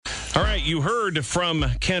All right, you heard from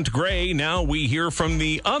Kent Gray. Now we hear from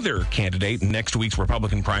the other candidate in next week's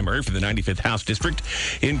Republican primary for the 95th House District,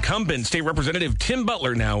 incumbent State Representative Tim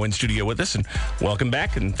Butler, now in studio with us. And welcome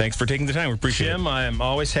back, and thanks for taking the time. We appreciate it. Jim, I'm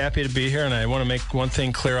always happy to be here, and I want to make one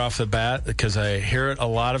thing clear off the bat because I hear it a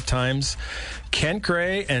lot of times. Kent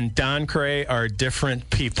Gray and Don Gray are different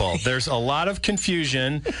people. There's a lot of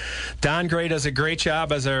confusion. Don Gray does a great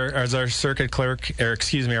job as our circuit clerk, or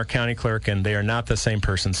excuse me, our county clerk, and they are not the same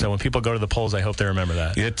person. So when people go to the polls, I hope they remember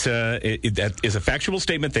that. That is a factual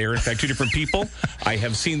statement. They are, in fact, two different people. I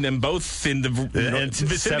have seen them both in the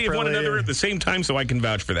vicinity of one another at the same time, so I can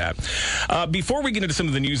vouch for that. Before we get into some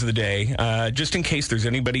of the news of the day, just in case there's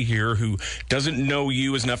anybody here who doesn't know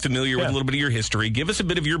you, is not familiar with a little bit of your history, give us a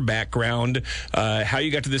bit of your background, how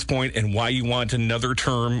you got to this point, and why you want another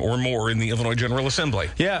term or more in the Illinois General Assembly.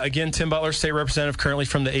 Yeah, again, Tim Butler, State Representative, currently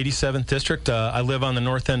from the 87th District. I live on the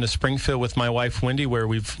north end of Springfield with my wife, Wendy, where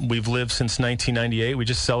we've lived since 1998. We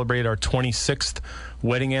just celebrated our 26th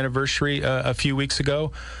wedding anniversary a few weeks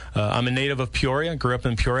ago. I'm a native of Peoria. Grew up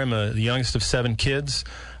in Peoria. I'm the youngest of 7 kids.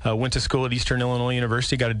 Went to school at Eastern Illinois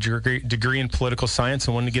University, got a degree in political science,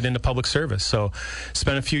 and wanted to get into public service. So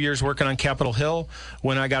spent a few years working on Capitol Hill.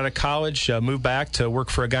 When I got out of college, moved back to work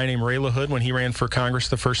for a guy named Ray LaHood when he ran for Congress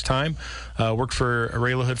the first time. Worked for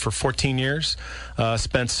Ray LaHood for 14 years.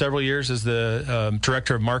 Spent several years as the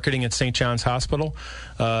director of marketing at St. John's Hospital.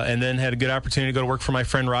 And then had a good opportunity to go to work for my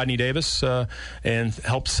friend Rodney Davis and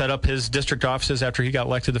helped set up his district offices after he got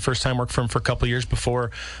elected the first time. Worked for him for a couple of years before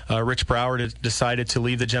Rich Brower decided to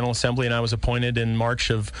leave the General Assembly, and I was appointed in March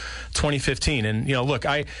of 2015. And, look,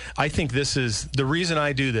 I think this is the reason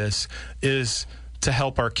I do this is to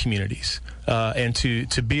help our communities and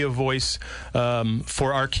to be a voice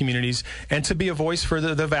for our communities and to be a voice for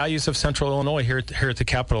the values of Central Illinois here at the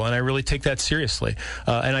Capitol. And I really take that seriously.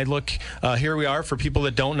 And I look, here we are. For people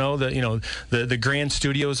that don't know, the Grand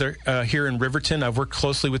Studios are here in Riverton. I've worked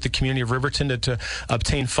closely with the community of Riverton to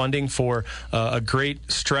obtain funding for a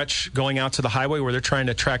great stretch going out to the highway where they're trying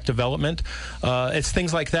to attract development. It's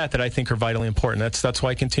things like that I think are vitally important. That's why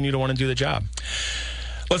I continue to want to do the job.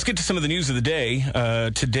 Let's get to some of the news of the day.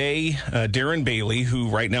 Today, Darren Bailey, who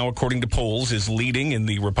right now, according to polls, is leading in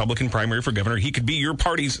the Republican primary for governor. He could be your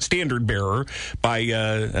party's standard bearer by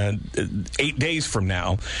 8 days from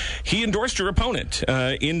now. He endorsed your opponent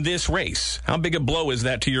in this race. How big a blow is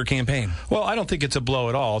that to your campaign? Well, I don't think it's a blow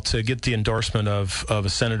at all to get the endorsement of a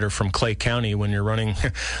senator from Clay County when you're running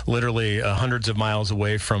literally hundreds of miles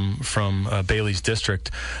away from Bailey's district.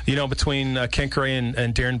 Between Kent Gray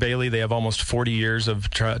and Darren Bailey, they have almost 40 years of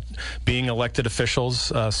being elected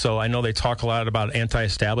officials, so I know they talk a lot about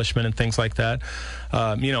anti-establishment and things like that.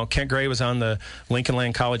 Kent Gray was on the Lincoln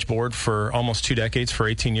Land College board for almost 2 decades, for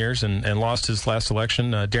 18 years, and lost his last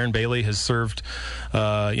election. Darren Bailey has served,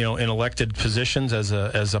 in elected positions as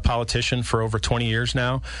a politician for over 20 years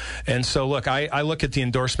now. And so, look, I look at the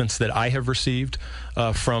endorsements that I have received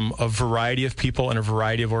from a variety of people and a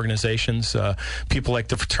variety of organizations, people like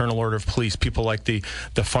the Fraternal Order of Police, people like the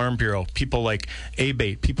Farm Bureau, people like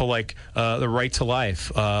ABATE, people like the Right to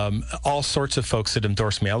Life, all sorts of folks that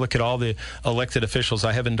endorse me. I look at all the elected officials.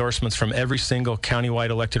 I have endorsements from every single countywide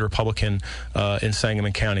elected Republican in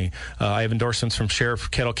Sangamon County. I have endorsements from Sheriff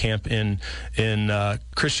Kettlecamp in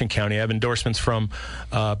Christian County. I have endorsements from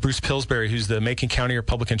Bruce Pillsbury, who's the Macon County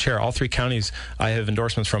Republican chair. All 3 counties I have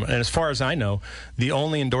endorsements from. And as far as I know, the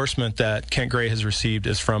only endorsement that Kent Gray has received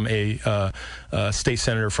is from a state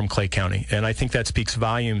senator from Clay County. And I think that speaks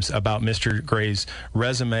volumes about Mr. Gray's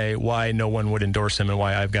resume, why no one would endorse him, and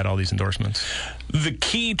why I've got all these endorsements. The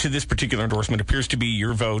key to this particular endorsement appears to be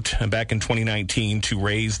your vote back in 2019 to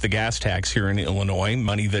raise the gas tax here in Illinois,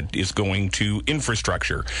 money that is going to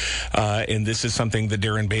infrastructure. And this is something that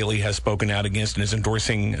Darren Bailey has spoken out against and is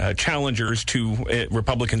endorsing challengers to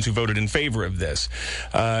Republicans who voted in favor of this.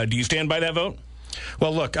 Do you stand by that vote?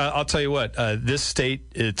 Well, look, I'll tell you what. This state,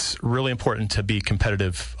 it's really important to be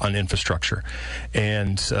competitive on infrastructure,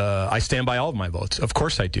 and I stand by all of my votes. Of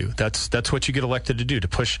course, I do. That's what you get elected to do, to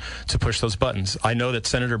push those buttons. I know that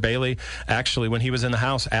Senator Bailey, actually, when he was in the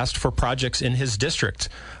House, asked for projects in his district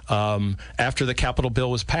after the Capitol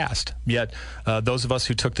bill was passed. Yet, those of us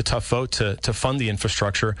who took the tough vote to fund the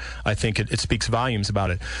infrastructure, I think it speaks volumes about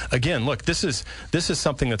it. Again, look, this is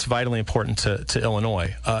something that's vitally important to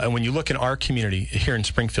Illinois, and when you look in our community. community here in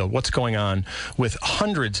Springfield, what's going on with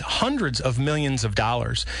hundreds of millions of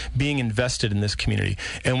dollars being invested in this community.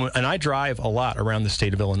 And I drive a lot around the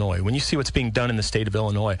state of Illinois. When you see what's being done in the state of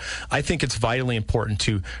Illinois, I think it's vitally important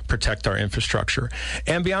to protect our infrastructure.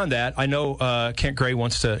 And beyond that, I know Kent Gray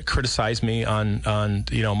wants to criticize me on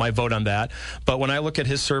my vote on that. But when I look at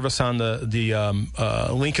his service on the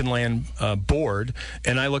Lincoln Land board,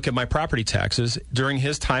 and I look at my property taxes during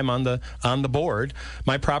his time on the board,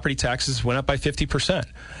 my property taxes went up by 50%.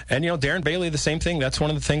 And Darren Bailey, the same thing. That's one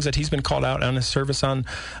of the things that he's been called out on his service on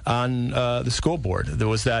the school board. There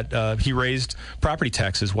was that he raised property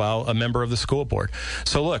taxes while a member of the school board.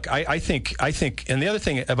 So look, I think, and the other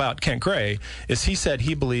thing about Kent Gray is he said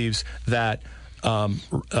he believes that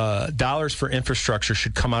dollars for infrastructure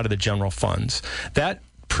should come out of the general funds. That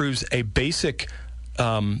proves a basic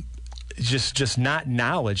just not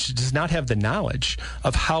knowledge, does not have the knowledge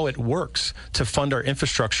of how it works to fund our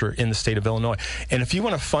infrastructure in the state of Illinois. And if you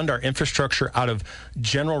want to fund our infrastructure out of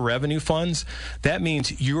general revenue funds, that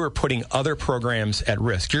means you are putting other programs at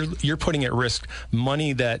risk. You're putting at risk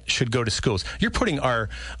money that should go to schools. You're putting our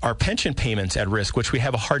pension payments at risk, which we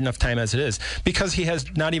have a hard enough time as it is, because he has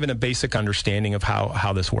not even a basic understanding of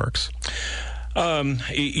how this works.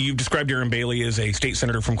 You've described Darren Bailey as a state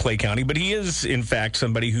senator from Clay County, but he is, in fact,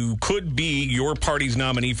 somebody who could be your party's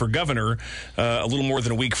nominee for governor a little more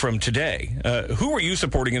than a week from today. Who are you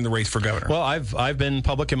supporting in the race for governor? Well, I've been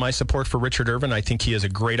public in my support for Richard Irvin. I think he has a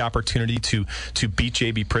great opportunity to beat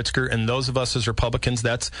J.B. Pritzker, and those of us as Republicans,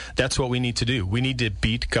 that's what we need to do. We need to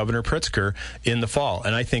beat Governor Pritzker in the fall,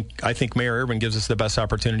 and I think Mayor Irvin gives us the best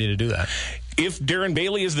opportunity to do that. If Darren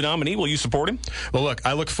Bailey is the nominee, will you support him? Well, look,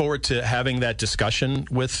 I look forward to having that discussion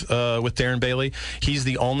with Darren Bailey. He's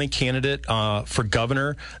the only candidate for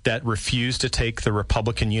governor that refused to take the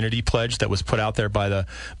Republican Unity Pledge that was put out there by the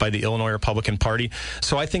Illinois Republican Party.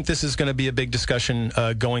 So I think this is going to be a big discussion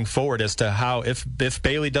going forward as to how, if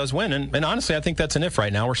Bailey does win, and honestly, I think that's an if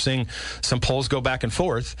right now. We're seeing some polls go back and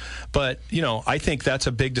forth, but I think that's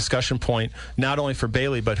a big discussion point, not only for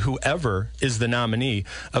Bailey, but whoever is the nominee,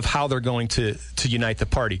 of how they're going to unite the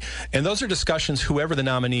party. And those are discussions whoever the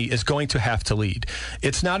nominee is going to have to lead.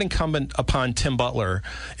 It's not incumbent upon Tim Butler.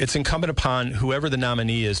 It's incumbent upon whoever the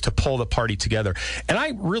nominee is to pull the party together. And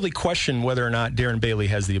I really question whether or not Darren Bailey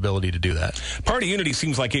has the ability to do that. Party unity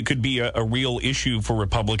seems like it could be a real issue for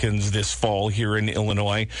Republicans this fall here in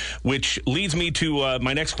Illinois, which leads me to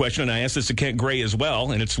my next question, and I asked this to Kent Gray as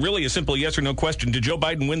well, and it's really a simple yes or no question. Did Joe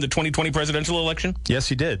Biden win the 2020 presidential election? Yes,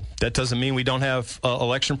 he did. That doesn't mean we don't have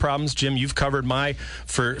election problems. Jim, you've covered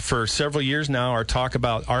for several years now our talk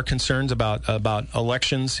about our concerns about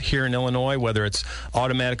elections here in Illinois, whether it's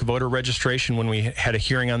automatic voter registration, when we had a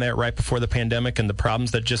hearing on that right before the pandemic, and the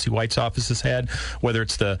problems that Jesse White's office has had, whether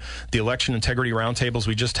it's the election integrity roundtables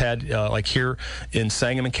we just had like here in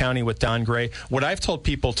Sangamon County with Don Gray. What I've told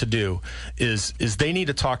people to do is they need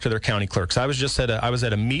to talk to their county clerks. I was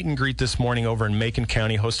at a meet and greet this morning over in Macon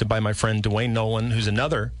County, hosted by my friend Dwayne Nolan, who's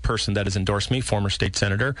another person that has endorsed me, former state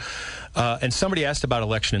senator, and somebody asked about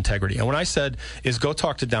election integrity. And what I said is go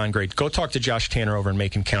talk to Don Gray, go talk to Josh Tanner over in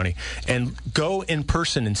Macon County, and go in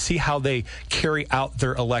person and see how they carry out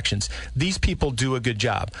their elections. These people do a good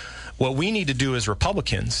job. What we need to do as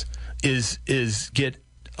Republicans is get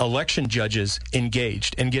election judges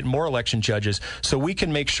engaged and get more election judges so we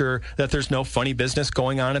can make sure that there's no funny business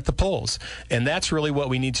going on at the polls. And that's really what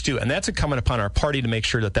we need to do. And that's incumbent upon our party to make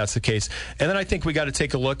sure that that's the case. And then I think we got to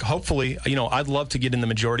take a look. Hopefully, I'd love to get in the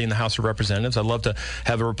majority in the House of Representatives. I'd love to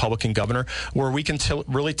have a Republican governor where we can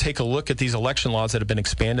really take a look at these election laws that have been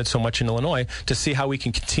expanded so much in Illinois to see how we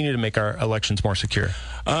can continue to make our elections more secure.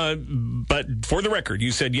 But for the record,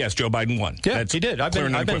 you said yes, Joe Biden won. Yeah, that's he did.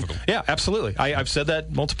 Yeah, absolutely. I've said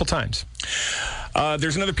that multiple times.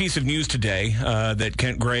 There's another piece of news today that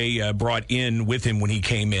Kent Gray brought in with him when he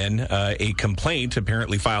came in. A complaint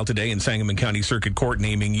apparently filed today in Sangamon County Circuit Court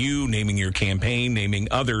naming you, naming your campaign, naming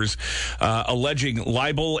others, alleging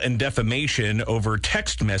libel and defamation over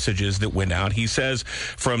text messages that went out. He says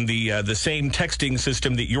from the same texting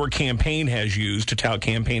system that your campaign has used to tout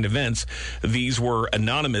campaign events, these were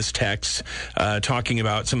anonymous texts talking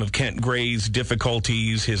about some of Kent Gray's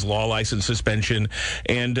difficulties, his law license suspension,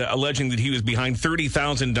 and alleging that he was behind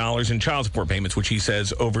 $30,000 in child support payments, which he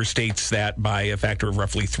says overstates that by a factor of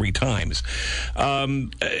roughly 3 times.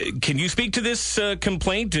 Can you speak to this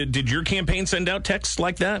complaint? Did your campaign send out texts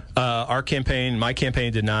like that? My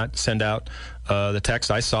campaign did not send out the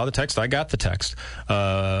text. I saw the text. I got the text.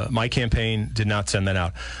 My campaign did not send that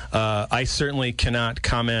out. I certainly cannot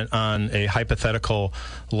comment on a hypothetical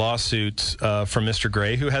lawsuit from Mr.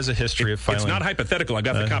 Gray, who has a history of filing. It's not hypothetical. I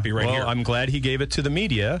got the copy right here. Well, I'm glad he gave it to the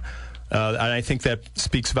media. And I think that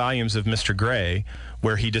speaks volumes of Mr. Gray,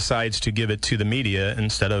 where he decides to give it to the media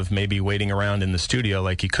instead of maybe waiting around in the studio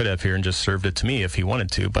like he could have here and just served it to me if he wanted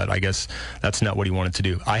to. But I guess that's not what he wanted to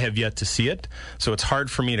do. I have yet to see it, so it's hard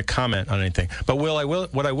for me to comment on anything. But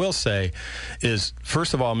what I will say is,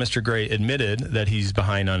 first of all, Mr. Gray admitted that he's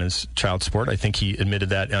behind on his child support. I think he admitted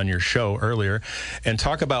that on your show earlier. And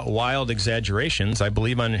talk about wild exaggerations. I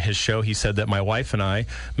believe on his show he said that my wife and I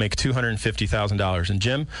make $250,000. And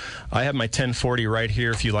Jim, I have my 1040 right here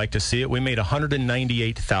if you like to see it. We made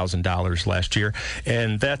 $198,000 last year,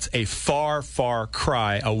 and that's a far, far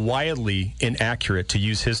cry, a wildly inaccurate, to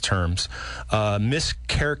use his terms,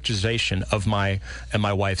 mischaracterization of my and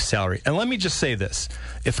my wife's salary. And let me just say this.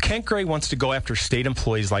 If Kent Gray wants to go after state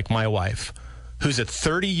employees like my wife, who's a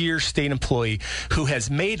 30-year state employee who has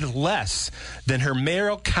made less than her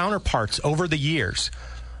male counterparts over the years,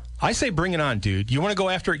 I say bring it on, dude. You want to go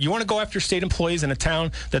after state employees in a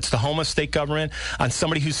town that's the home of state government, on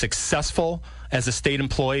somebody who's successful as a state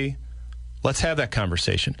employee? Let's have that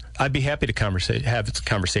conversation. I'd be happy to have this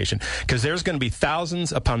conversation, because there's going to be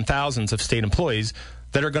thousands upon thousands of state employees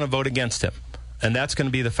that are going to vote against him. And that's going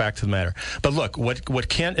to be the fact of the matter. But look, what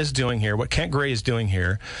Kent is doing here, what Kent Gray is doing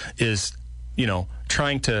here is,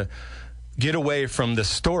 trying to get away from the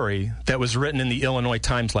story that was written in the Illinois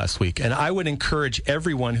Times last week. And I would encourage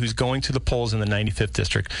everyone who's going to the polls in the 95th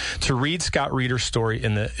District to read Scott Reeder's story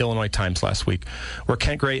in the Illinois Times last week, where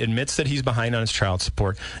Kent Gray admits that he's behind on his child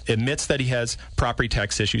support, admits that he has property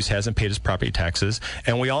tax issues, hasn't paid his property taxes,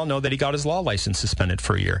 and we all know that he got his law license suspended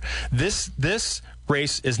for a year. This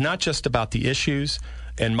race is not just about the issues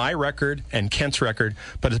and my record and Kent's record,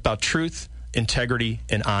 but it's about truth, integrity,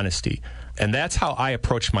 and honesty. And that's how I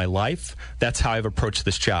approach my life. That's how I've approached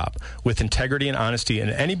this job, with integrity and honesty. And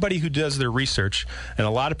anybody who does their research, and a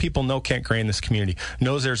lot of people know Kent Gray in this community,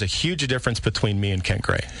 knows there's a huge difference between me and Kent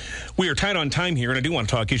Gray. We are tight on time here, and I do want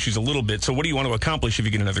to talk issues a little bit. So what do you want to accomplish if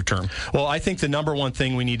you get another term? Well, I think the number one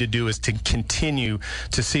thing we need to do is to continue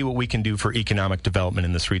to see what we can do for economic development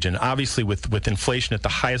in this region. Obviously, with inflation at the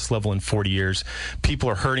highest level in 40 years, people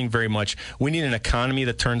are hurting very much. We need an economy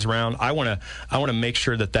that turns around. I want to make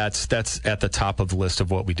sure that that's at the top of the list of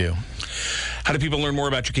what we do. How do people learn more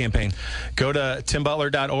about your campaign? Go to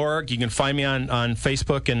timbutler.org. You can find me on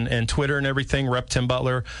Facebook and Twitter and everything. Rep Tim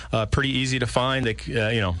Butler. Pretty easy to find.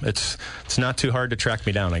 It's not too hard to track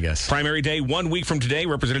me down, I guess. Primary day 1 week from today.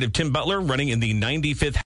 Representative Tim Butler running in the 95th